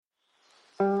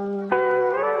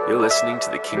You're listening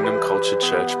to the Kingdom Culture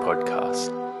Church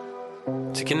podcast.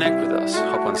 To connect with us,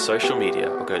 hop on social media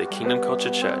or go to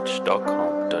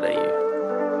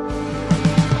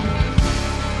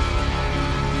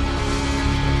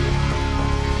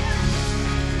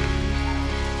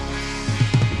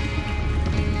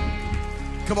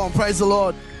Come on, praise the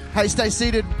Lord. Hey, stay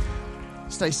seated.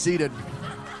 Stay seated.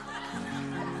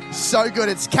 So good,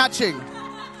 it's catching.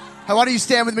 Hey, why don't you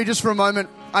stand with me just for a moment?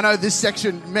 I know this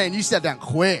section, man, you sat down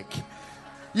quick.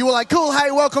 You were like, cool,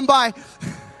 hey, welcome by.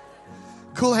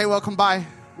 Cool, hey, welcome by.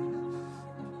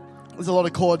 There's a lot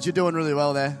of chords. You're doing really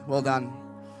well there. Well done.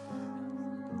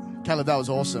 Caleb, that was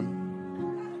awesome.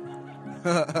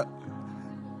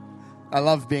 I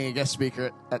love being a guest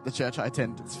speaker at the church I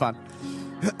attend. It's fun.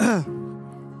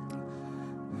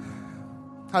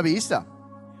 Happy Easter.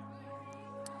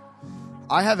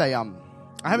 I have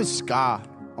a scar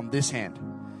on this hand.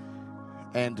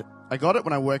 And I got it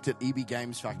when I worked at EB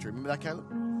Games Factory. Remember that, Caleb?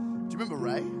 Do you remember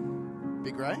Ray?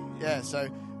 Big Ray? Yeah, so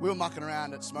we were mucking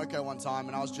around at Smoko one time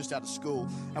and I was just out of school.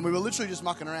 And we were literally just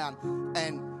mucking around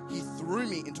and he threw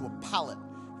me into a pallet.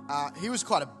 He was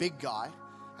quite a big guy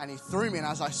and he threw me, and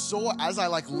as I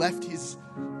left his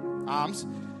arms,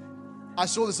 I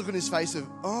saw this look on his face of,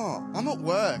 oh, I'm at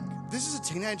work. This is a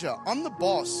teenager. I'm the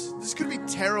boss. This could be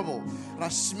terrible. And I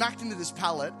smacked into this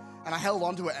pallet and I held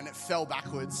onto it and it fell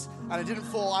backwards. And it didn't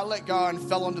fall. I let go and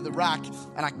fell onto the rack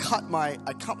and I cut my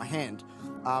hand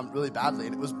really badly,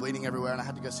 and it was bleeding everywhere. And I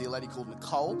had to go see a lady called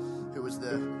Nicole, who was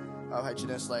the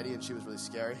OH&S lady, and she was really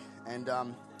scary. And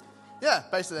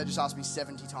basically they just asked me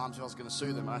 70 times if I was going to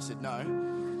sue them, and I said no,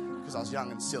 because I was young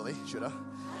and silly, should I?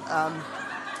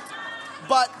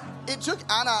 But it took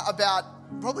Anna about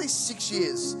probably 6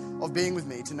 years of being with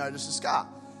me to notice the scar.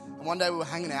 And one day we were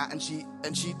hanging out and she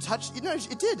touched,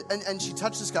 it did. And she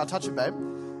touched the scar, touch it, babe.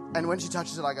 And when she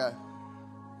touches it, I go,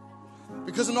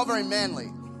 because I'm not very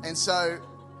manly. And so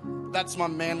that's my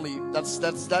manly, that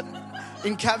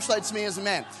encapsulates me as a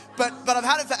man. But I've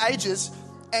had it for ages,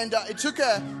 and it took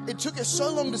her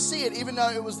so long to see it, even though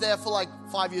it was there for like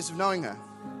 5 years of knowing her.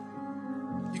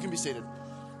 You can be seated.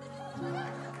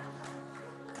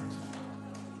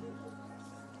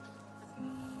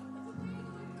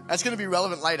 That's going to be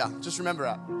relevant later. Just remember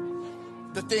that.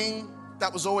 The thing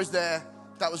that was always there,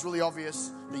 that was really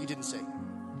obvious, that you didn't see.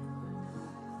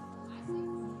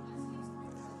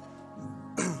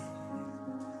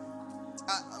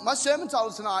 My sermon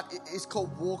title tonight is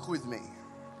called Walk With Me.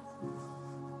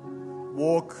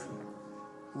 Walk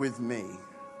with me.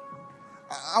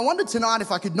 I wondered tonight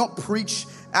if I could not preach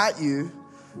at you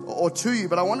or to you,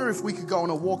 but I wonder if we could go on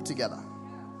a walk together.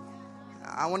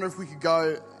 I wonder if we could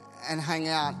go and hang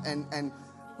out, and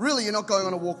really you're not going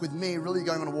on a walk with me, really you're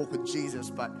going on a walk with Jesus.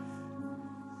 But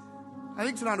I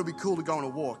think tonight will be cool to go on a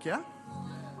walk, yeah?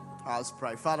 Let's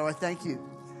pray. Father, I thank you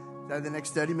that in the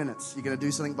next 30 minutes you're going to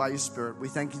do something by your Spirit. We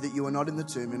thank you that you are not in the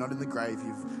tomb, you're not in the grave,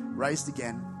 you've raised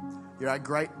again. You're our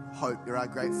great hope, you're our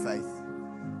great faith,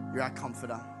 you're our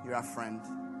comforter, you're our friend.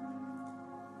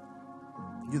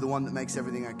 You're the one that makes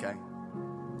everything okay.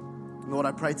 Lord,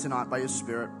 I pray tonight by your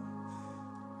Spirit,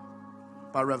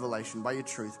 by revelation, by your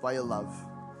truth, by your love,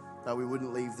 that we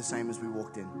wouldn't leave the same as we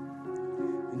walked in.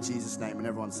 In Jesus' name. And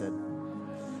everyone said,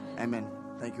 amen.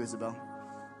 Thank you, Isabel.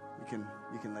 You can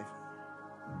leave.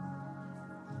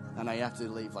 I know you have to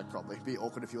leave properly. It'd be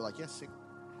awkward if you were like, yes, sick.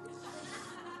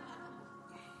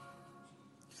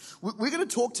 We're going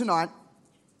to talk tonight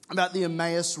about the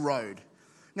Emmaus Road.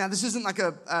 Now, this isn't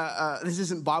this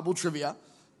isn't Bible trivia,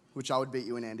 which I would beat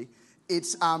you in, Andy.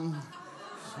 It's,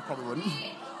 probably wouldn't.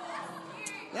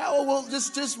 Yeah, well, we'll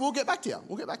get back to you.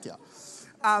 We'll get back to you.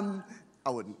 I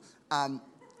wouldn't. I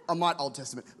might Old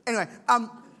Testament. Anyway,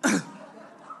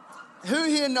 who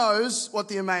here knows what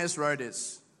the Emmaus Road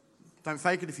is? Don't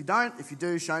fake it if you don't. If you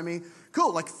do, show me.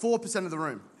 Cool, 4% of the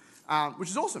room, which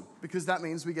is awesome, because that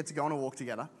means we get to go on a walk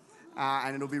together,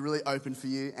 and it'll be really open for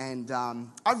you. And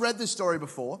I've read this story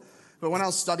before, but when I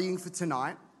was studying for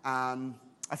tonight,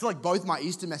 I feel like both my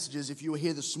Easter messages, if you were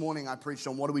here this morning, I preached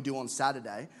on what do we do on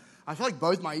Saturday. I feel like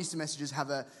both my Easter messages have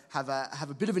a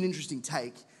bit of an interesting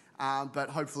take, but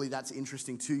hopefully that's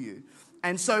interesting to you.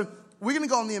 And so we're going to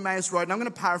go on the Emmaus Road, and I'm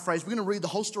going to paraphrase. We're going to read the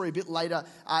whole story a bit later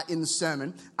in the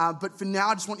sermon. But for now,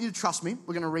 I just want you to trust me.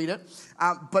 We're going to read it.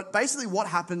 But basically what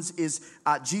happens is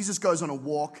Jesus goes on a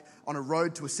walk on a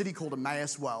road to a city called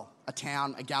Emmaus, a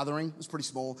town, a gathering, it's pretty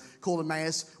small, called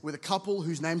Emmaus, with a couple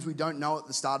whose names we don't know at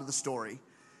the start of the story.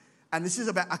 And this is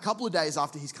about a couple of days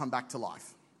after he's come back to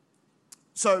life.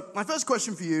 So my first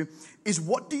question for you is,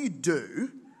 what do you do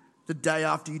the day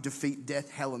after you defeat death,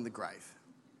 hell, and the grave?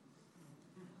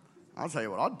 I'll tell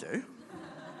you what I'd do.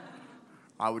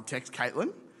 I would text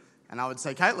Caitlin And I would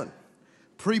say, Caitlin,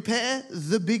 prepare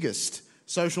the biggest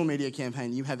social media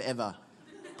campaign you have ever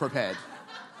prepared.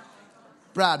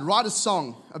 Brad, write a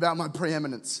song about my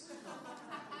preeminence.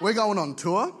 We're going on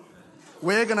tour.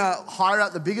 We're going to hire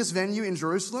out the biggest venue in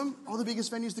Jerusalem. Oh, the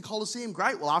biggest venue is the Colosseum.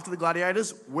 Great. Well, after the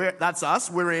Gladiators, that's us.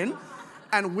 We're in.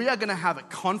 And we are going to have a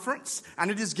conference,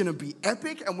 and it is going to be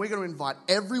epic, and we're going to invite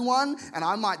everyone, and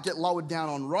I might get lowered down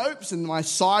on ropes, and my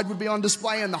side would be on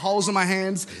display, and the holes in my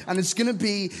hands, and it's going to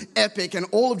be epic, and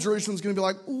all of Jerusalem's going to be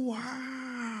like,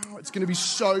 wow, it's going to be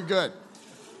so good.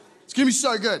 It's going to be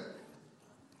so good.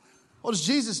 What does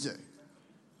Jesus do?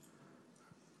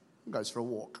 He goes for a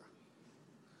walk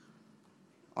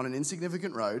on an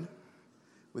insignificant road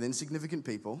with insignificant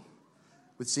people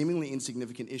with seemingly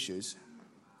insignificant issues.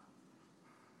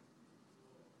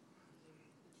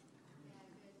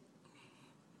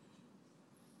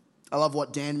 I love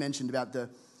what Dan mentioned about the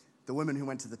women who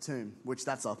went to the tomb, which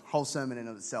that's a whole sermon in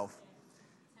of itself.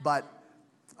 But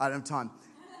I don't have time.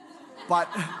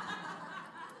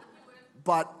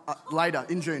 But later,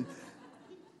 in June.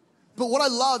 But what I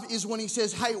love is when he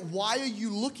says, hey, why are you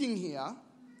looking here?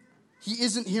 He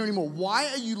isn't here anymore. Why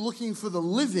are you looking for the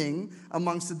living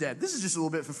amongst the dead? This is just a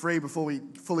little bit for free before we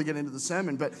fully get into the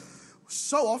sermon. But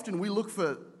so often we look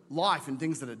for life in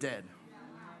things that are dead.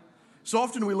 So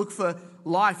often we look for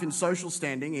life in social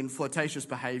standing, in flirtatious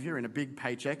behavior, in a big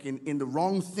paycheck, in the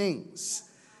wrong things.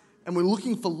 And we're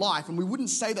looking for life, and we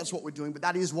wouldn't say that's what we're doing, but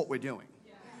that is what we're doing.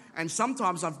 And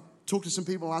sometimes I've talked to some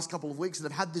people in the last couple of weeks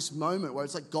that have had this moment where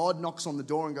it's like God knocks on the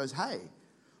door and goes, hey,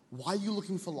 why are you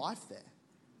looking for life there?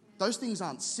 Those things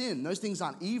aren't sin, those things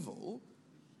aren't evil,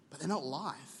 but they're not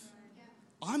life.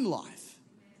 I'm life.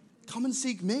 Come and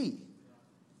seek me.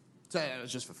 So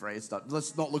it's just for free.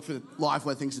 Let's not look for life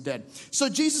where things are dead. So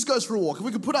Jesus goes for a walk. If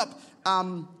we could put up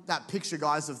that picture,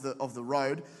 guys, of the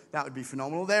road, that would be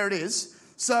phenomenal. There it is.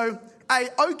 So a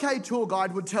okay tour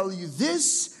guide would tell you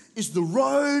this is the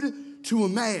road to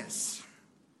Emmaus.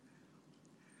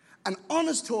 An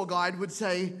honest tour guide would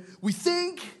say, we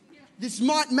think this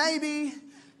might maybe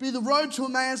be the road to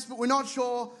Emmaus, but we're not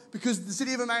sure because the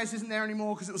city of Emmaus isn't there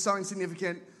anymore because it was so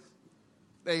insignificant.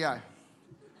 There you go.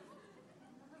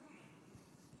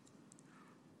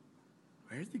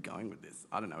 Where is he going with this?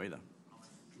 I don't know either.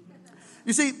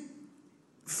 You see,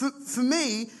 for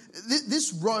me,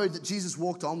 this road that Jesus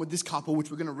walked on with this couple,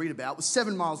 which we're going to read about, was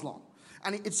 7 miles long.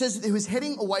 And it says that he was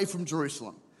heading away from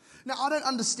Jerusalem. Now, I don't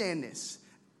understand this,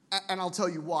 and I'll tell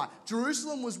you why.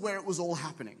 Jerusalem was where it was all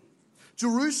happening.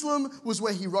 Jerusalem was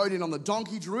where he rode in on the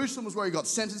donkey. Jerusalem was where he got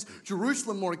sentenced.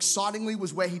 Jerusalem, more excitingly,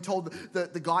 was where he told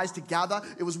the guys to gather.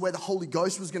 It was where the Holy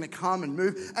Ghost was going to come and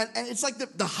move. And it's like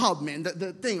the hub, man,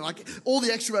 the thing. Like, all the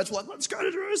extroverts were like, let's go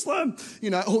to Jerusalem. You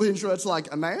know, all the introverts were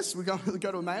like, Emmaus? We go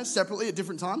to Emmaus separately at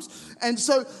different times. And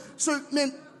so,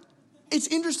 man, it's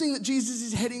interesting that Jesus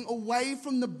is heading away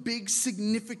from the big,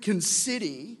 significant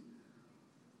city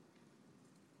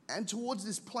and towards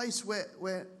this place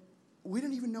where we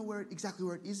don't even know exactly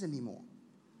where it is anymore.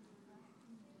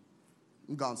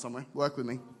 I'm going somewhere. Work with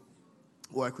me.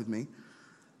 Work with me.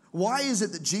 Why is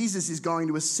it that Jesus is going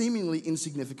to a seemingly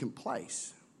insignificant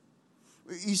place?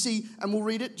 You see, and we'll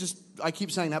read it, I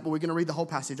keep saying that, but we're going to read the whole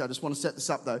passage. I just want to set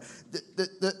this up, though.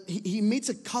 He meets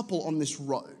a couple on this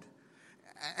road.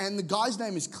 And the guy's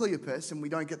name is Cleopas, and we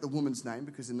don't get the woman's name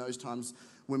because in those times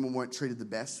women weren't treated the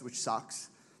best, which sucks.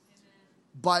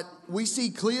 But we see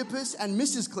Cleopas and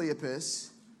Mrs.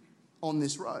 Cleopas on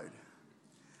this road.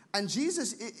 And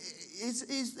Jesus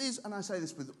is, and I say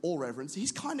this with all reverence,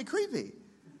 he's kind of creepy.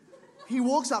 He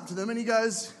walks up to them and he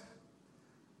goes,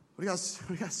 what are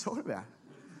you guys talking about?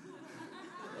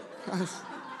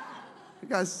 You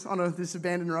guys on this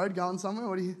abandoned road going somewhere?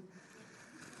 What are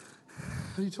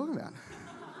you talking about?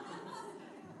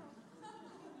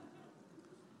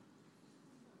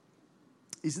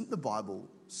 Isn't the Bible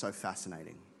so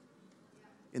fascinating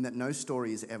in that no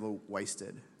story is ever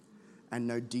wasted and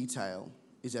no detail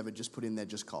is ever just put in there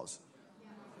just cause?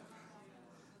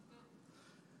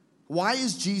 Why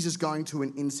is Jesus going to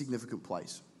an insignificant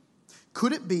place?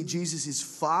 Could it be Jesus is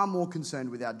far more concerned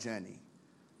with our journey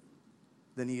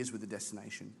than he is with the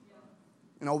destination?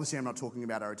 And obviously I'm not talking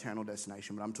about our eternal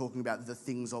destination, but I'm talking about the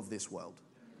things of this world.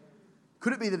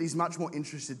 Could it be that he's much more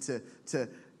interested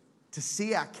to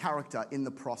see our character in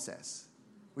the process?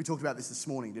 We talked about this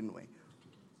morning, didn't we?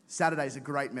 Saturday's a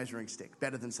great measuring stick,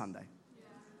 better than Sunday.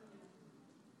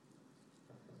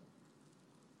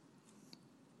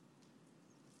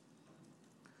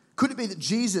 Could it be that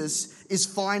Jesus is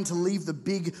fine to leave the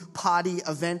big party,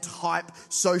 event, hype,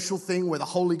 social thing where the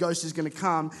Holy Ghost is going to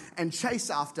come and chase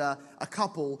after a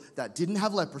couple that didn't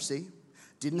have leprosy,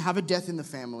 didn't have a death in the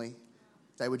family,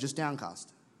 They were just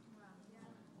downcast.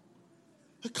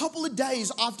 A couple of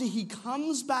days after he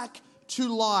comes back to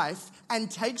life and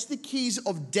takes the keys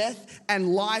of death and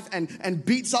life and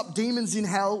beats up demons in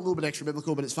hell, a little bit extra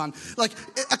biblical, but it's fun. Like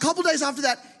a couple of days after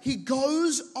that, he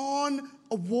goes on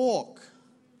a walk.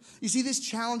 You see, this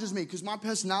challenges me because my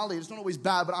personality is not always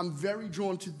bad, but I'm very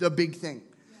drawn to the big thing.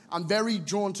 I'm very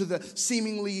drawn to the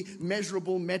seemingly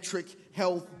measurable metric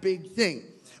health big thing,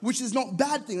 which is not a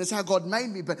bad thing. That's how God made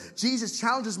me. But Jesus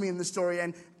challenges me in this story.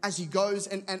 And as he goes,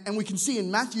 and we can see in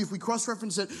Matthew, if we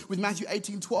cross-reference it with Matthew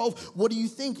 18:12, what do you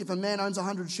think? If a man owns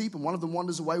 100 sheep and one of them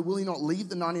wanders away, will he not leave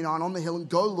the 99 on the hill and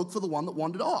go look for the one that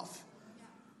wandered off?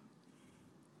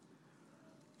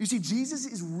 You see, Jesus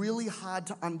is really hard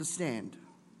to understand.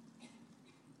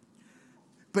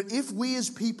 But if we as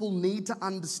people need to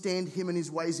understand him and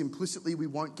his ways implicitly, we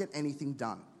won't get anything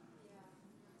done.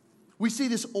 We see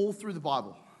this all through the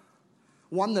Bible.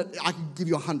 One that, I could give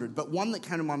you 100, but one that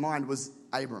came to my mind was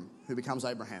Abram, who becomes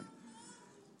Abraham.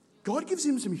 God gives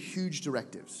him some huge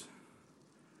directives.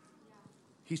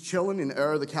 He's chilling in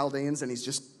Ur of the Chaldeans and he's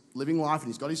just living life and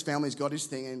he's got his family, he's got his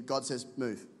thing, and God says,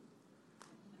 move.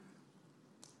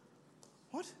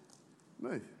 What?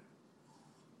 Move.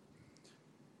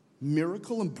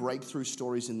 Miracle and breakthrough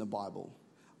stories in the Bible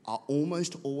are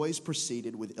almost always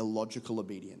preceded with illogical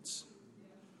obedience.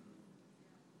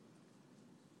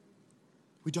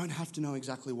 We don't have to know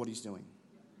exactly what he's doing.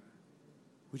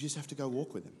 We just have to go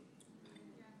walk with him.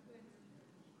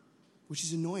 Which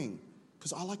is annoying,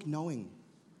 because I like knowing.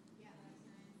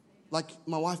 Like,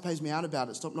 my wife pays me out about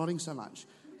it. Stop nodding so much.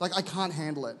 Like, I can't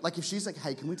handle it. Like, if she's like,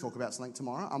 hey, can we talk about something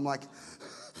tomorrow? I'm like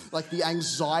the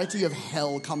anxiety of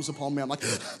hell comes upon me. I'm like,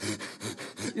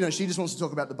 she just wants to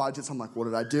talk about the budgets. I'm like, what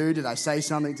did I do? Did I say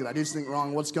something? Did I do something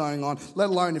wrong? What's going on? Let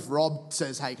alone if Rob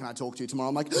says, hey, can I talk to you tomorrow?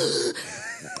 I'm like,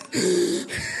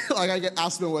 like I get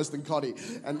asthma worse than Coddy.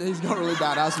 And he's got really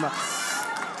bad asthma.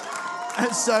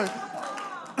 And so,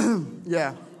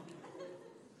 yeah.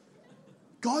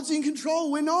 God's in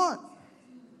control. We're not.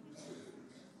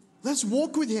 Let's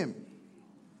walk with him.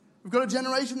 We've got a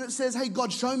generation that says, hey,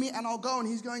 God, show me and I'll go. And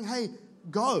he's going, hey,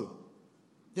 go.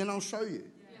 Then I'll show you.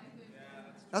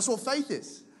 That's what faith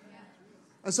is.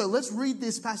 And so let's read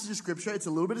this passage of Scripture. It's a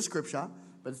little bit of Scripture,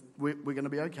 but we're going to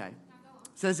be okay.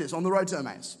 It says this, on the road to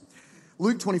Emmaus.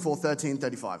 Luke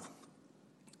 24:13-35.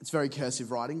 It's very cursive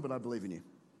writing, but I believe in you.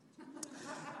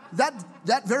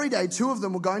 That very day, two of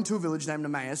them were going to a village named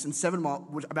Emmaus,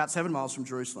 about 7 miles from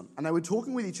Jerusalem. And they were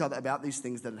talking with each other about these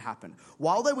things that had happened.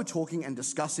 While they were talking and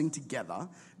discussing together,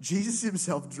 Jesus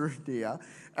himself drew near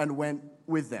and went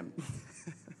with them.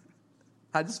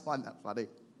 I just find that funny.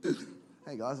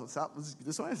 Hey guys, what's up?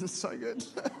 This way? This is so good.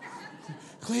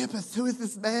 Cleopas, who is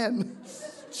this man?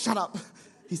 Shut up.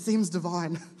 He seems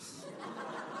divine.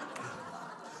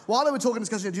 While they were talking and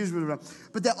discussing,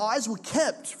 but their eyes were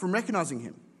kept from recognizing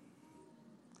him.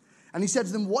 And he said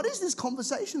to them, what is this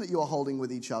conversation that you are holding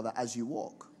with each other as you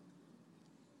walk?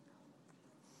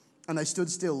 And they stood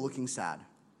still, looking sad.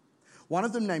 One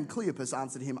of them, named Cleopas,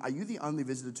 answered him, are you the only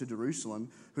visitor to Jerusalem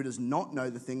who does not know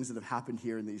the things that have happened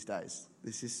here in these days?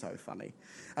 This is so funny.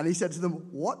 And he said to them,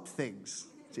 what things?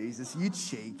 Jesus, you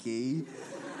cheeky.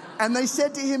 And they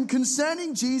said to him,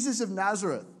 concerning Jesus of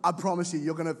Nazareth. I promise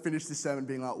you're going to finish this sermon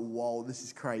being like, whoa, this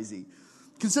is crazy.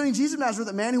 Concerning Jesus of Nazareth,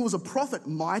 a man who was a prophet,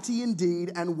 mighty in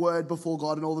deed and word before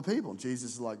God and all the people.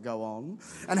 Jesus is like, go on.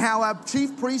 And how our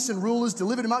chief priests and rulers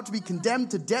delivered him up to be condemned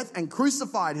to death and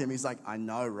crucified him. He's like, I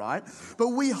know, right? But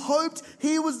we hoped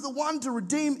he was the one to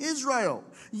redeem Israel.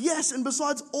 Yes, and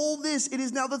besides all this, it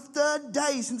is now the third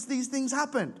day since these things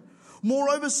happened.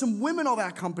 Moreover, some women of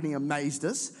our company amazed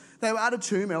us. They were at a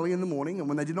tomb early in the morning, and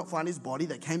when they did not find his body,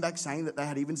 they came back saying that they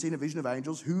had even seen a vision of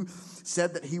angels who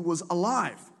said that he was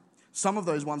alive. Some of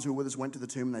those ones who were with us went to the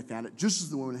tomb and they found it just as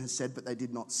the woman had said, but they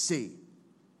did not see.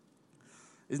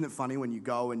 Isn't it funny when you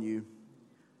go and you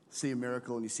see a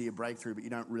miracle and you see a breakthrough, but you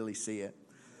don't really see it?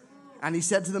 And he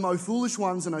said to them, O foolish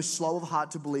ones and O slow of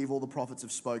heart to believe all the prophets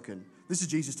have spoken. This is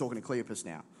Jesus talking to Cleopas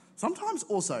now. Sometimes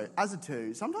also, as a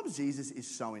two, sometimes Jesus is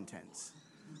so intense.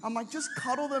 I'm like, just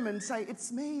cuddle them and say,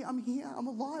 it's me, I'm here, I'm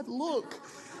alive, look.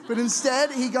 But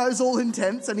instead, he goes all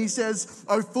intense and he says,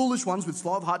 O foolish ones with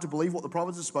slow of heart to believe what the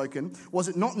prophets have spoken, was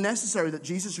it not necessary that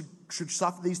Jesus should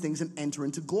suffer these things and enter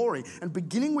into glory? And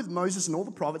beginning with Moses and all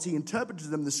the prophets, he interpreted to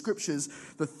them the scriptures,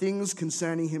 the things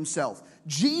concerning himself.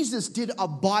 Jesus did a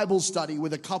Bible study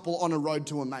with a couple on a road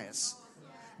to Emmaus.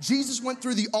 Jesus went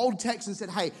through the old text and said,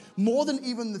 hey, more than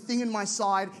even the thing in my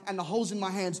side and the holes in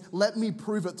my hands, let me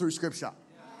prove it through scripture.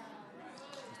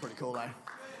 It's pretty cool, though.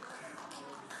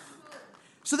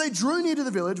 So they drew near to the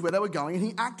village where they were going, and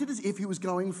he acted as if he was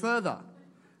going further.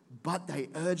 But they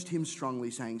urged him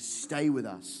strongly, saying, "Stay with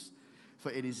us,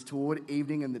 for it is toward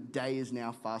evening and the day is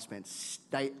now fast spent."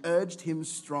 They urged him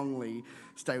strongly,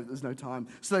 "Stay with us." There's no time.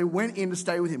 So they went in to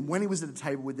stay with him. When he was at the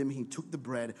table with them, he took the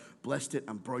bread, blessed it,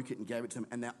 and broke it and gave it to them.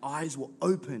 And their eyes were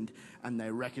opened and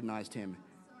they recognized him.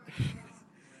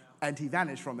 And he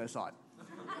vanished from their sight.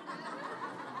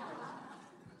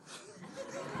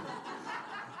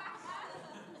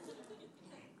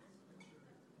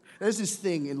 There's this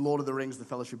thing in Lord of the Rings, the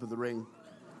Fellowship of the Ring.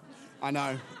 I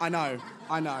know. I'm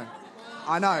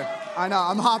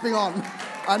harping on.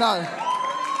 I know.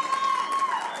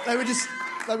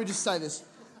 Let me just say this.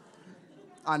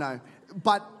 I know.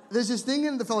 But there's this thing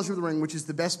in the Fellowship of the Ring which is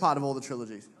the best part of all the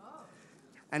trilogies.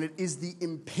 And it is the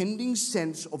impending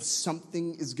sense of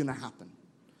something is going to happen.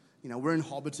 You know, we're in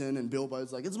Hobbiton and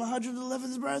Bilbo's like, "It's my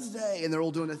 111th birthday." And they're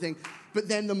all doing their thing. But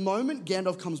then the moment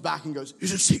Gandalf comes back and goes,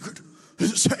 "Is it secret?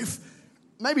 Is it safe?"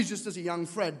 Maybe it's just as a young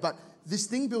Fred, but this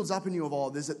thing builds up in you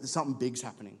of, there's something big's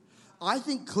happening. I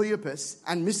think Cleopas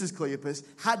and Mrs. Cleopas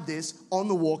had this on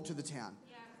the walk to the town.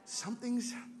 Yeah.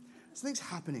 Something's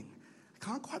happening. I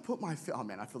can't quite put my I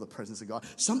feel the presence of God.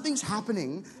 Something's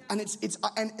happening, and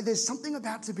and there's something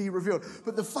about to be revealed.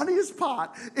 But the funniest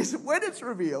part is when it's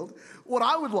revealed, what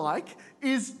I would like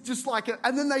is just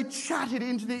and then they chatted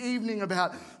into the evening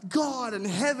about God and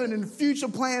heaven and future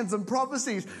plans and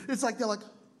prophecies. It's like they're like,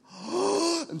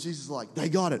 "Oh," and Jesus is like, "They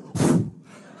got it."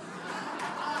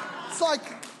 It's like,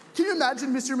 can you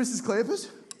imagine Mr. and Mrs. Cleopas?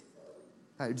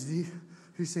 "Hey, have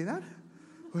you seen that?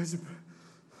 Where's it?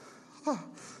 Oh,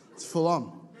 it's full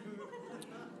on."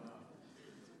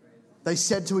 They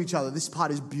said to each other, this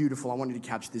part is beautiful, I want you to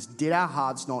catch this. "Did our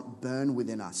hearts not burn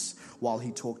within us while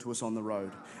he talked to us on the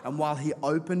road and while he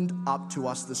opened up to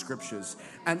us the scriptures?"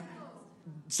 And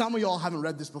some of y'all haven't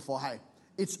read this before. Hey,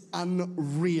 it's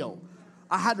unreal.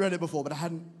 I had read it before, but I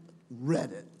hadn't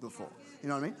read it before. You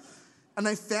know what I mean? "And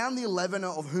they found the 11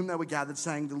 of whom they were gathered,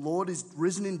 saying, 'The Lord is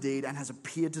risen indeed and has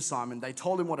appeared to Simon.' They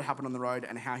told him what had happened on the road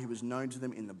and how he was known to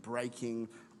them in the breaking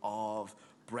of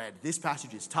bread." This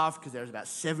passage is tough because there's about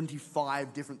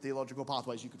 75 different theological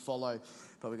pathways you could follow,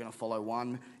 but we're going to follow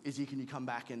one. Izzy, can you come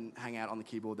back and hang out on the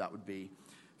keyboard? That would be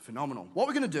phenomenal. What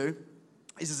we're going to do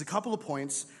is there's a couple of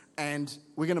points, and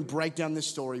we're going to break down this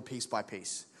story piece by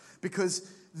piece. Because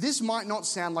this might not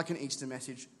sound like an Easter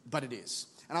message, but it is.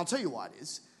 And I'll tell you why it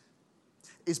is.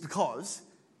 It's because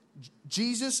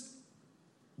Jesus,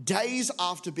 days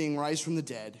after being raised from the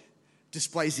dead,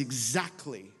 displays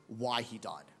exactly why he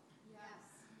died.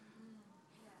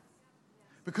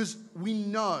 Because we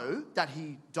know that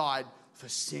he died for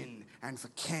sin and for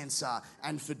cancer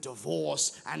and for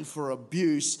divorce and for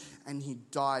abuse, and he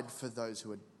died for those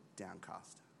who are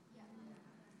downcast.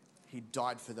 He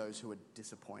died for those who are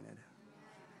disappointed.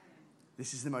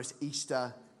 This is the most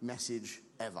Easter message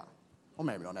ever. Or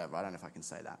maybe not ever, I don't know if I can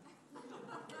say that.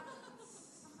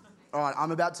 All right,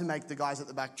 I'm about to make the guys at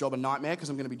the back job a nightmare because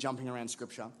I'm going to be jumping around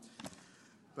scripture.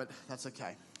 But that's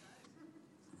okay.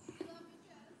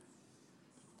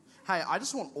 Hey, I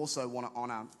just want to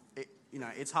honour,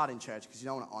 it's hard in church because you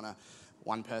don't want to honour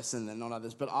one person and not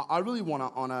others, but I really want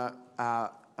to honour,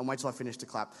 and wait till I finish to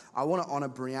clap, I want to honour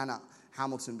Brianna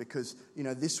Hamilton because,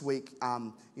 this week,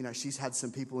 she's had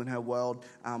some people in her world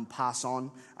pass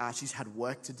on. She's had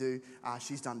work to do.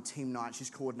 She's done team night. She's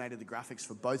coordinated the graphics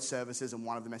for both services, and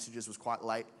one of the messages was quite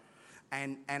late.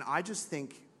 And I just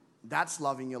think that's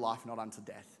loving your life not unto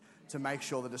death, to make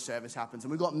sure that a service happens.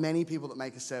 And we've got many people that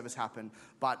make a service happen,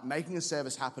 but making a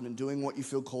service happen and doing what you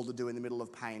feel called to do in the middle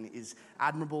of pain is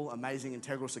admirable, amazing,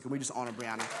 integral. So can we just honour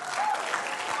Brianna?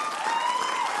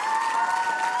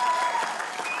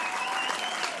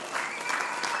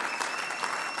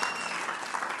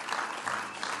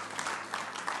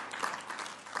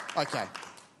 Okay.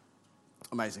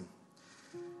 Amazing.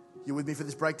 You with me for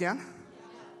this breakdown?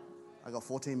 I got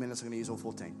 14 minutes. I'm going to use all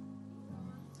 14.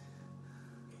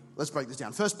 Let's break this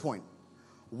down. First point.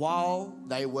 While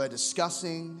they were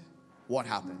discussing what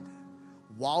happened.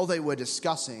 While they were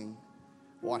discussing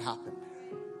what happened.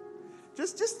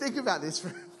 Just think about this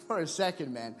for a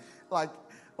second, man. Like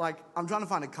I'm trying to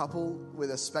find a couple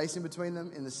with a space in between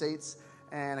them in the seats,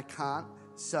 and I can't.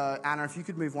 So, Anna, if you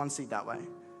could move one seat that way.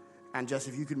 And Jess,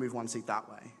 if you could move one seat that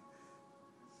way.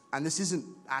 And this isn't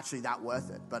actually that worth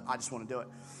it, but I just want to do it.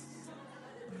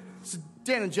 So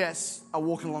Dan and Jess are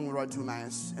walking along the road to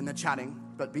Emmaus, and they're chatting,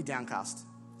 but be downcast.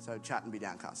 So chat and be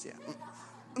downcast, yeah.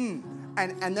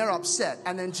 And they're upset.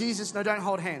 And then Jesus, no, don't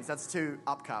hold hands. That's too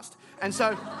upcast. And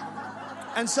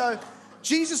so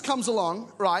Jesus comes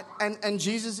along, right? And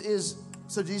Jesus is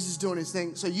So Jesus is doing his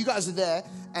thing. So you guys are there,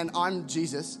 and I'm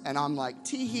Jesus, and I'm like,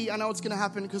 tee-hee, I know what's going to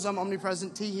happen because I'm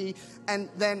omnipresent, tee-hee. And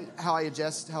then, how are you,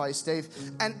 Jess? How are you, Steve?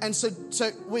 And so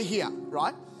we're here,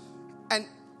 right? And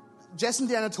Jess and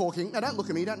Dan are talking. Now, don't look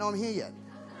at me. You don't know I'm here yet.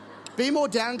 Be more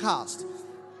downcast.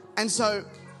 And so,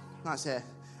 nice hair.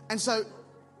 And so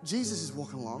Jesus is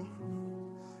walking along.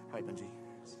 Hey, Benji.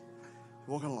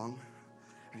 Walking along,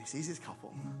 and he sees this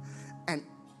couple, and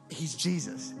he's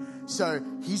Jesus. So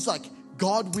he's like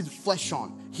God with flesh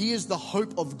on. He is the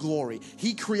hope of glory.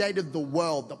 He created the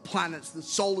world, the planets, the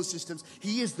solar systems.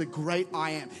 He is the great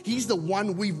I am. He's the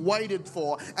one we've waited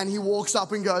for. And he walks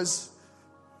up and goes,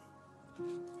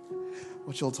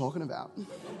 what y'all talking about?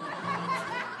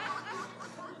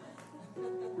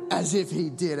 As if he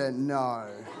didn't know.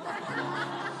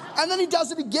 And then he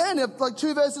does it again. Like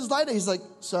 2 verses later, he's like,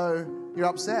 so you're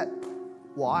upset.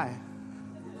 Why?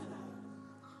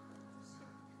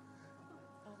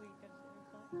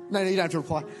 No, you don't have to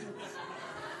reply.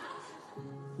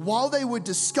 While they were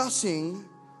discussing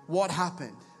what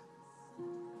happened,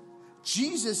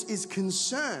 Jesus is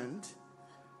concerned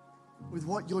with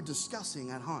what you're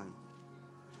discussing at home.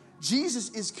 Jesus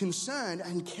is concerned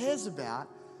and cares about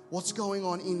what's going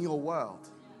on in your world.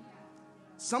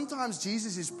 Sometimes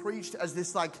Jesus is preached as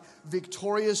this like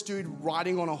victorious dude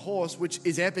riding on a horse, which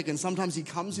is epic, and sometimes he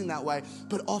comes in that way.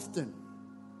 But often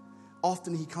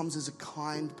he comes as a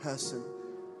kind person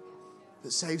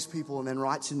that saves people and then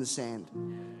writes in the sand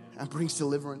and brings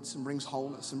deliverance and brings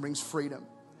wholeness and brings freedom.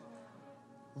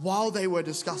 While they were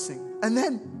discussing. And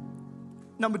then,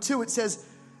 number 2, it says,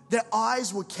 their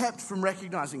eyes were kept from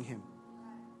recognizing him.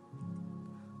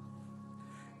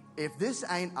 If this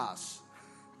ain't us,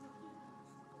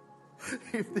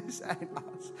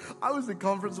 I was at a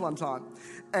conference one time,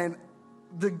 and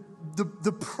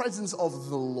the presence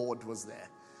of the Lord was there.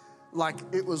 Like,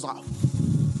 it was like,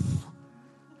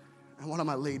 and one of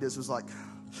my leaders was like,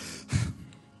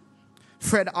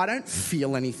 Fred, I don't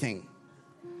feel anything.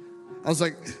 I was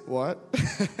like, what?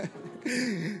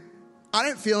 I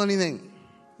don't feel anything.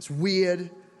 It's weird.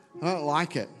 I don't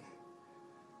like it.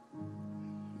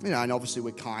 You know, and obviously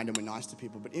we're kind and we're nice to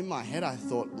people, but in my head I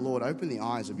thought, Lord, open the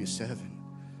eyes of your servant.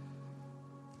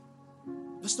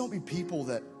 Let's not be people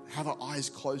that have our eyes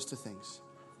closed to things.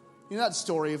 You know that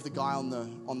story of the guy on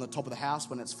the top of the house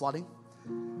when it's flooding?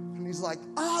 And he's like,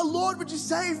 Lord, would you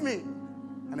save me?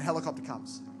 And a helicopter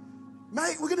comes.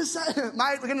 Mate, we're going to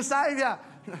save you.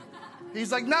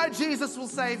 He's like, no, Jesus will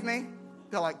save me.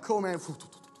 They're like, cool, man.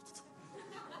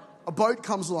 A boat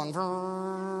comes along.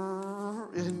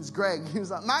 It's Greg. He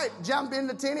was like, mate, jump in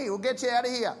the tinny. We'll get you out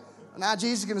of here. And now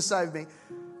Jesus is going to save me.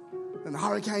 And the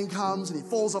hurricane comes and he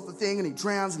falls off the thing and he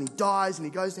drowns and he dies and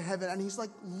he goes to heaven. And he's like,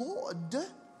 Lord,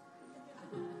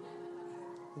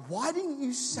 why didn't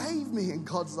you save me? And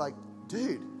God's like,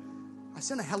 dude, I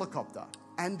sent a helicopter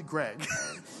and Greg.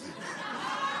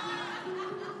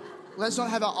 Let's not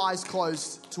have our eyes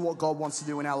closed to what God wants to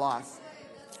do in our life.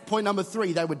 Point number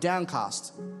 3, they were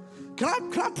downcast. Can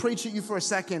I preach at you for a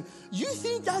second? You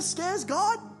think that scares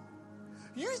God?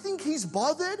 You think he's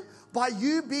bothered by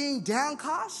you being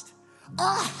downcast?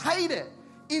 I hate it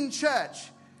in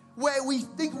church where we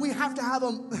think we have to have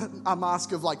a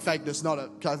mask of like fakeness, not a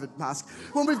COVID mask.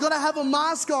 When we've got to have a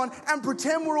mask on and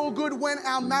pretend we're all good when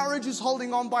our marriage is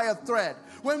holding on by a thread.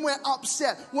 When we're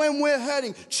upset, when we're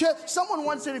hurting. Someone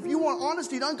once said, if you want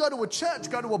honesty, don't go to a church,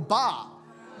 go to a bar.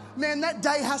 Man, that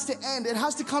day has to end. It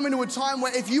has to come into a time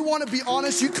where if you want to be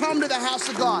honest, you come to the house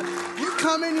of God. You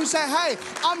come in and you say, hey,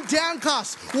 I'm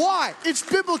downcast. Why? It's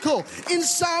biblical. In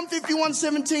Psalm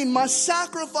 51:17, my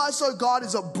sacrifice, O God,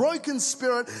 is a broken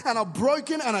spirit and a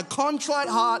broken and a contrite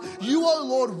heart. You, O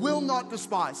Lord, will not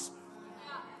despise.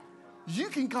 You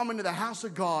can come into the house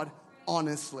of God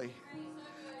honestly.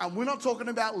 And we're not talking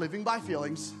about living by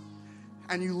feelings.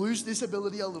 And you lose this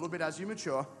ability a little bit as you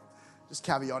mature. Just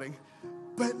caveating.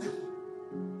 But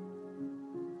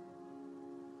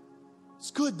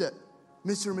it's good that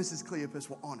Mr. and Mrs. Cleopas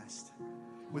were honest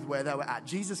with where they were at.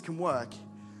 Jesus can work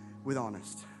with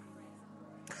honest.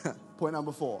 Point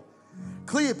number 4.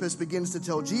 Cleopas begins to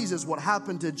tell Jesus what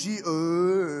happened to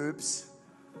Oops.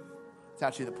 It's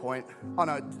actually the point. Oh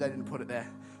no, they didn't put it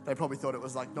there. They probably thought it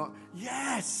was like not.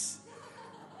 Yes!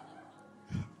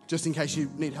 Just in case you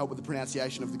need help with the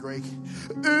pronunciation of the Greek.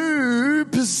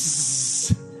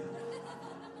 Oops!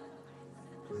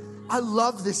 I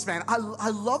love this, man. I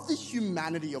love the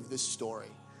humanity of this story.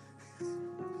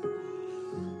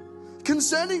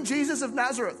 Concerning Jesus of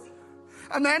Nazareth,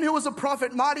 a man who was a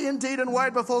prophet, mighty in deed and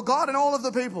word before God and all of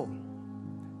the people.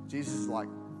 Jesus is like,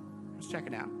 just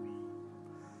checking out.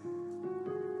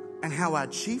 and how our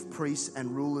chief priests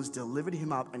and rulers delivered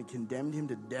him up and condemned him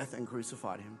to death and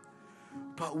crucified him.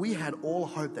 But we had all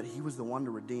hope that he was the one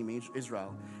to redeem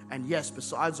Israel. And yes,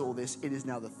 besides all this, it is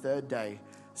now the third day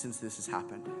since this has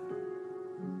happened.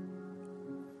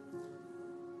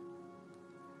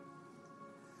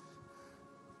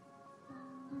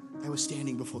 They were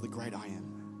standing before the great I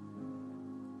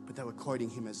Am, but they were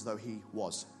quoting him as though he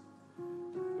was.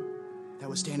 They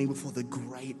were standing before the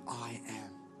great I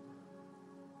Am.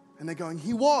 And they're going,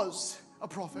 he was a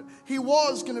prophet. He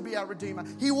was going to be our Redeemer.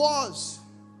 He was.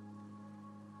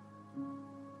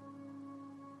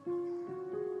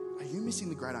 Are you missing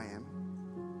the great I Am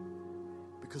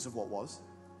because of what was?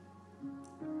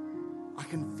 I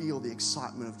can feel the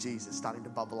excitement of Jesus starting to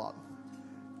bubble up.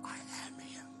 I am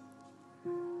him.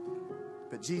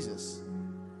 But Jesus,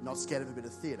 not scared of a bit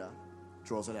of theatre,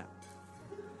 draws it out.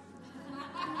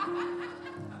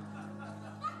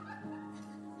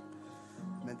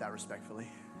 Meant that respectfully.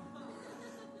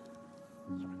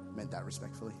 Meant that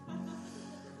respectfully.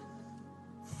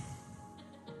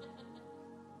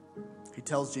 He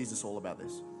tells Jesus all about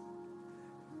this.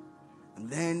 And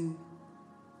then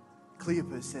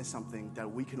Cleopas says something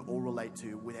that we can all relate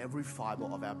to with every fiber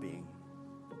of our being.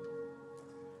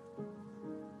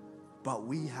 But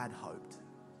we had hoped.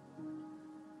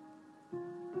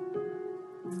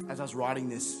 As I was writing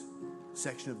this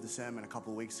section of the sermon a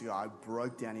couple of weeks ago, I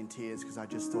broke down in tears because I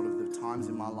just thought of the times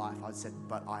in my life I said,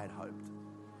 but I had hoped.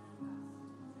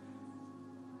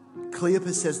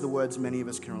 Cleopas says the words many of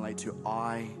us can relate to,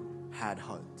 I had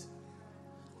hoped.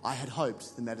 I had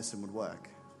hoped the medicine would work.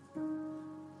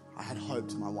 I had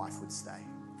hoped my wife would stay.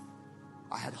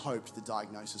 I had hoped the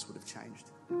diagnosis would have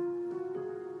changed.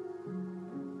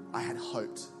 I had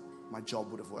hoped my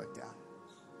job would have worked out.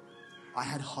 I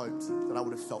had hoped that I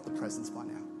would have felt the presence by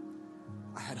now.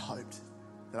 I had hoped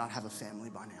that I'd have a family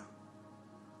by now.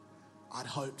 I'd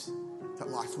hoped that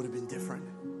life would have been different.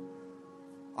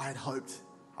 I had hoped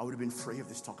I would have been free of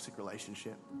this toxic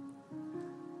relationship.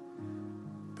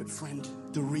 But friend,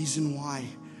 the reason why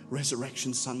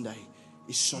Resurrection Sunday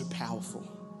is so powerful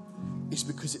is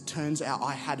because it turns out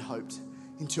I had hoped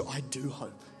into I do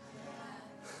hope.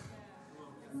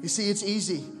 You see, it's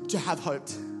easy to have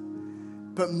hoped,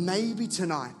 but maybe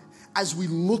tonight, as we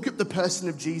look at the person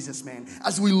of Jesus, man,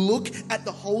 as we look at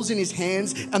the holes in his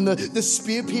hands and the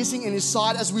spear piercing in his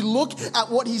side, as we look at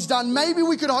what he's done, maybe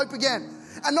we could hope again.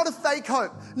 And not a fake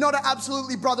hope, not an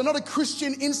absolutely brother, not a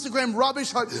Christian Instagram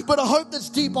rubbish hope, but a hope that's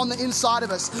deep on the inside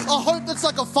of us. A hope that's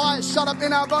like a fire shut up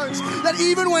in our bones. That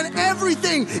even when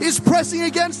everything is pressing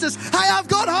against us, hey, I've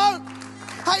got hope.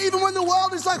 Hey, even when the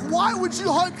world is like, why would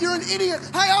you hope? You're an idiot.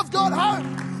 Hey, I've got hope.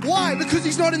 Why? Because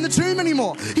he's not in the tomb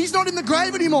anymore. He's not in the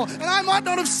grave anymore. And I might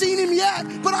not have seen him yet,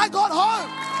 but I got hope.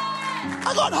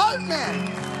 I got hope,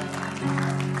 man.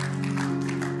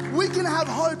 We can have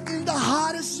hope in the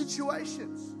hardest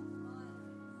situations.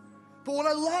 But what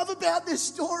I love about this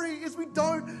story is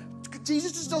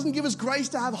Jesus just doesn't give us grace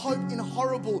to have hope in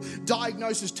horrible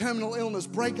diagnosis, terminal illness,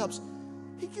 breakups.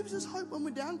 He gives us hope when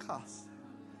we're downcast.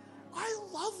 I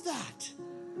love that.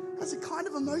 As a kind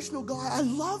of emotional guy, I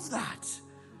love that.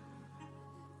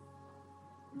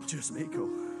 Just me, cool.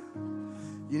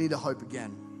 You need to hope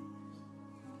again.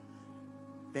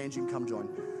 Banjin, come join.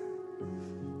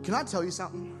 Can I tell you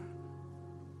something?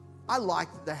 I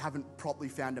like that they haven't properly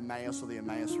found Emmaus or the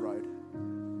Emmaus Road.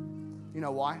 You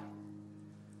know why?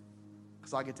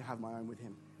 Because I get to have my own with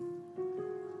him.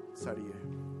 So do you.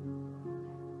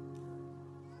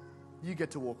 You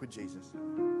get to walk with Jesus.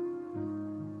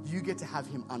 You get to have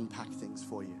him unpack things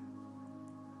for you.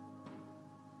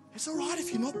 It's all right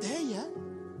if you're not there yet.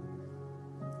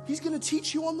 He's going to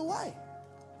teach you on the way.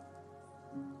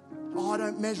 Oh, I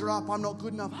don't measure up. I'm not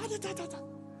good enough.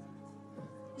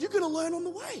 You're going to learn on the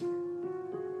way.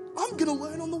 I'm going to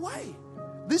learn on the way.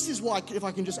 This is why, if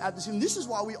I can just add this in, this is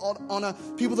why we honor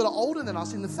people that are older than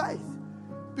us in the faith.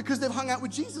 Because they've hung out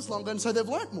with Jesus longer and so they've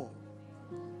learnt more.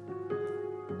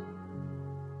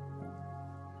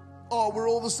 Oh, we're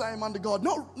all the same under God.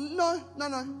 No.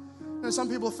 Some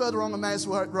people are further on the Emmaus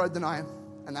Road than I am.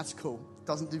 And that's cool. It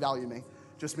doesn't devalue me.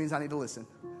 Just means I need to listen.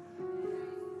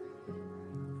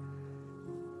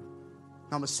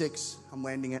 Number 6, I'm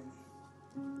landing it.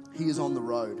 He is on the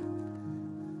road.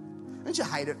 Don't you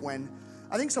hate it when,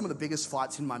 I think some of the biggest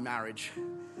fights in my marriage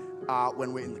are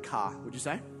when we're in the car, would you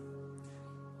say?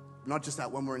 Not just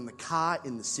that, when we're in the car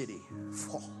in the city.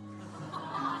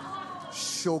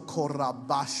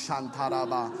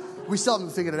 We still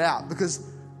haven't figured it out because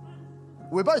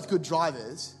we're both good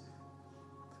drivers.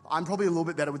 I'm probably a little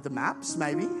bit better with the maps,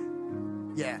 maybe.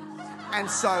 Yeah. And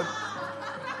so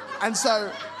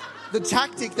the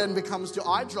tactic then becomes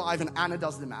I drive and Anna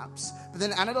does the maps. But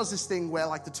then Anna does this thing where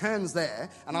like the turn's there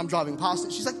and I'm driving past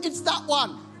it. She's like, it's that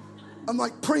one. I'm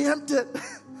like, preempt it.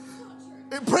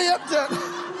 Preempt it.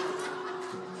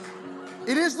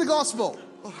 It is the gospel.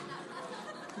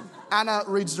 Anna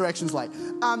reads directions late.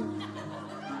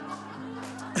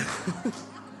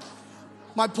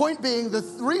 My point being, the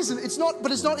reason, it's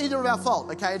not either of our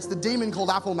fault, okay? It's the demon called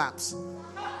Apple Maps.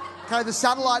 Okay, the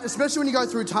satellite, especially when you go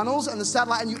through tunnels and the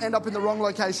satellite and you end up in the wrong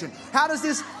location. How does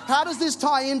this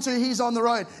tie into he's on the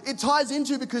road? It ties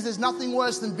into because there's nothing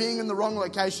worse than being in the wrong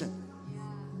location.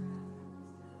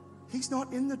 He's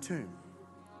not in the tomb.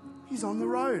 He's on the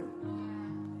road.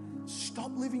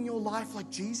 Stop living your life like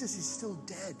Jesus is still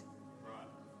dead.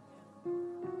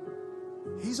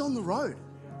 He's on the road.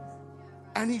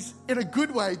 And he's, in a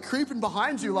good way, creeping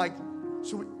behind you like, do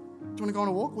you want to go on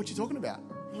a walk? What you talking about?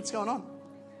 What's going on?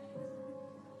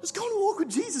 Let's go on a walk with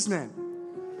Jesus, man.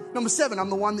 Number 7, I'm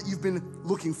the one that you've been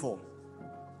looking for.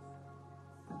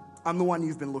 I'm the one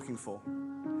you've been looking for.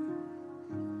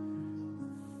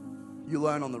 You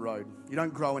learn on the road. You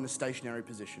don't grow in a stationary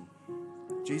position.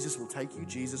 Jesus will take you.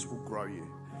 Jesus will grow you.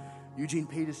 Eugene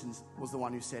Peterson was the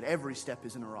one who said, every step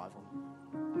is an arrival.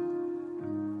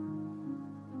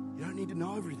 You don't need to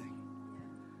know everything.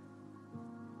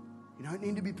 You don't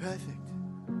need to be perfect.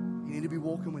 You need to be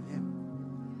walking with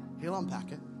him. He'll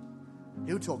unpack it.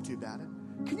 He'll talk to you about it.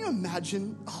 Can you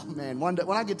imagine? Oh man, one day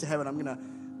when I get to heaven, I'm going to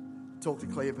talk to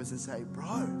Cleopas and say,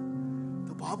 bro,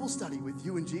 the Bible study with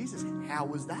you and Jesus, how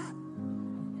was that?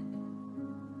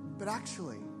 But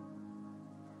actually,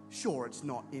 sure, it's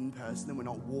not in person and we're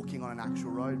not walking on an actual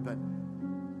road, but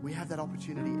we have that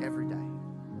opportunity every day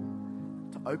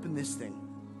to open this thing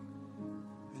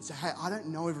and say, hey, I don't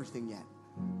know everything yet.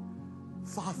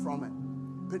 Far from it.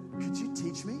 But could you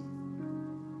teach me?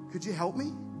 Could you help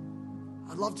me?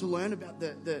 I'd love to learn about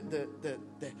the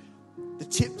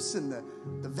tips and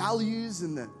the values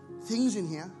and the things in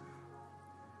here.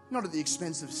 Not at the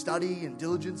expense of study and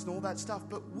diligence and all that stuff,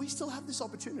 but we still have this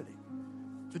opportunity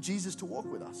for Jesus to walk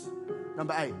with us.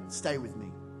 Number 8, stay with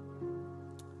me.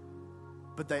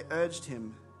 But they urged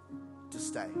him to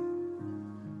stay.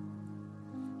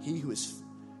 He who has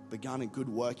begun a good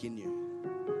work in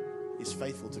you is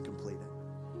faithful to complete it.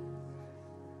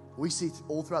 We see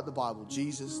all throughout the Bible,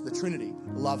 Jesus, the Trinity,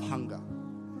 love hunger.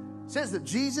 It says that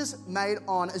Jesus made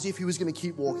on as if he was going to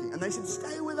keep walking. And they said,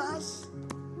 stay with us.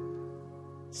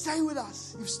 Stay with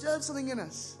us. You've stirred something in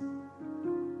us.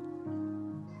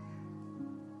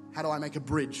 How do I make a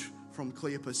bridge from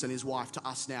Cleopas and his wife to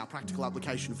us now? Practical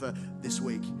application for this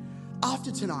week.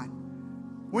 After tonight,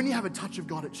 when you have a touch of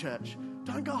God at church,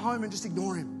 don't go home and just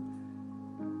ignore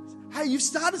him. Hey, you've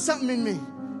started something in me.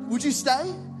 Would you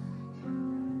stay?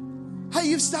 Hey,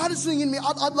 you've started something in me.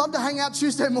 I'd love to hang out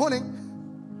Tuesday morning.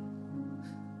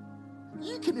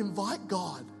 You can invite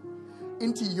God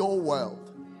into your world.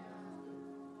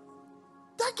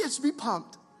 That gets me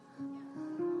pumped.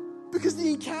 Because the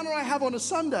encounter I have on a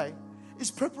Sunday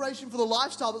is preparation for the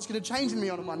lifestyle that's going to change in me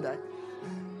on a Monday.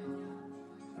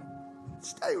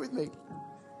 Stay with me.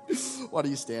 Why do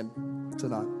you stand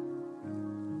tonight?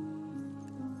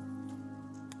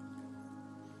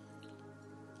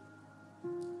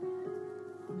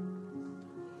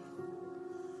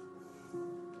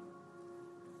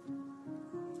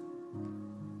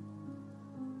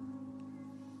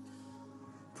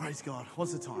 Praise God.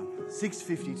 What's the time?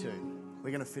 6:52.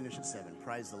 We're going to finish at 7.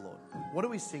 Praise the Lord. What are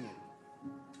we singing?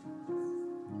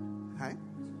 Hey?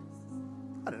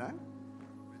 I don't know.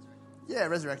 Yeah,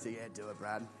 Resurrected. Yeah, do it,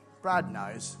 Brad. Brad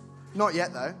knows. Not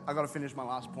yet, though. I've got to finish my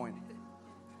last point.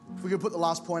 If we could put the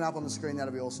last point up on the screen,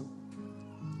 that'd be awesome.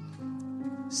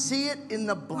 See it in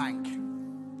the blank.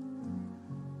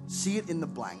 See it in the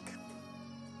blank.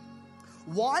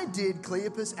 Why did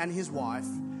Cleopas and his wife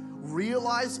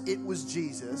realize it was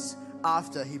Jesus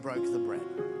after he broke the bread?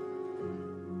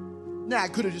 Now,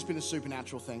 it could have just been a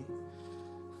supernatural thing.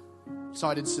 So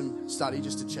I did some study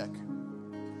just to check.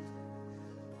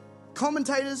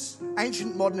 Commentators,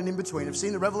 ancient, modern, and in between, have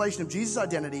seen the revelation of Jesus'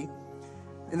 identity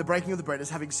in the breaking of the bread as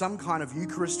having some kind of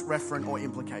Eucharist referent or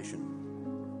implication.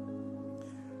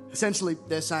 Essentially,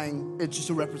 they're saying it's just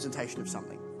a representation of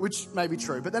something, which may be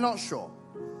true, but they're not sure.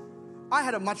 I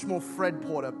had a much more Fred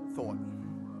Porter thought.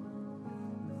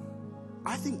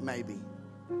 I think maybe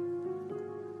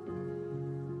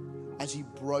as he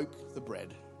broke the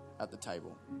bread at the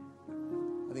table,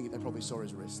 I think they probably saw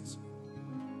his wrists.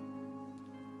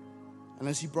 And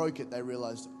as he broke it, they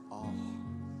realized,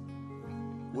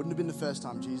 wouldn't have been the first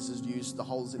time Jesus used the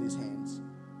holes in his hands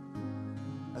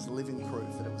as a living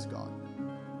proof that it was God.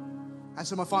 And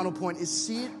so my final point is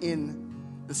see it in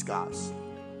the scars.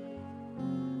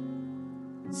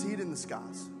 See it in the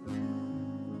scars.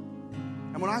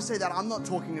 And when I say that, I'm not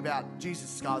talking about Jesus'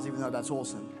 scars, even though that's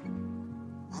awesome.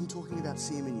 I'm talking about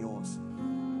see him in yours.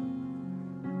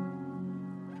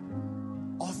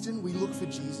 Often we look for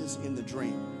Jesus in the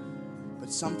dream,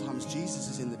 but sometimes Jesus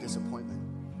is in the disappointment.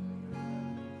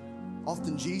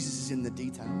 Often Jesus is in the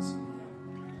details.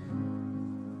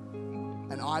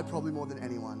 And I, probably more than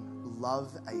anyone,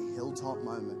 love a hilltop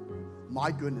moment.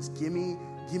 My goodness, give me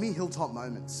hilltop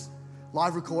moments.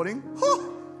 Live recording,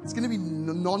 it's going to be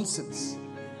nonsense.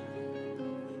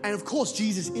 And of course,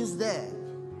 Jesus is there.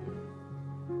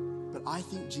 But I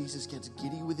think Jesus gets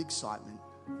giddy with excitement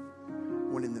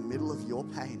when in the middle of your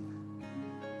pain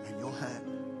and your hurt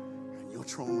and your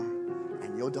trauma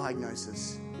and your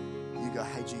diagnosis, you go,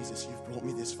 hey, Jesus, you've brought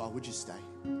me this far. Would you stay?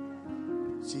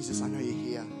 Jesus, I know you're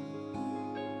here.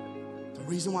 The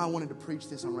reason why I wanted to preach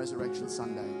this on Resurrection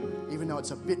Sunday, even though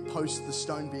it's a bit post the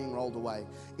stone being rolled away,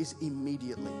 is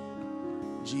immediately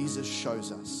Jesus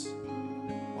shows us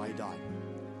why he died.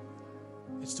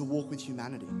 It's to walk with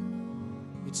humanity.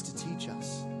 It's to teach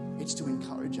us. It's to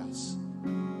encourage us.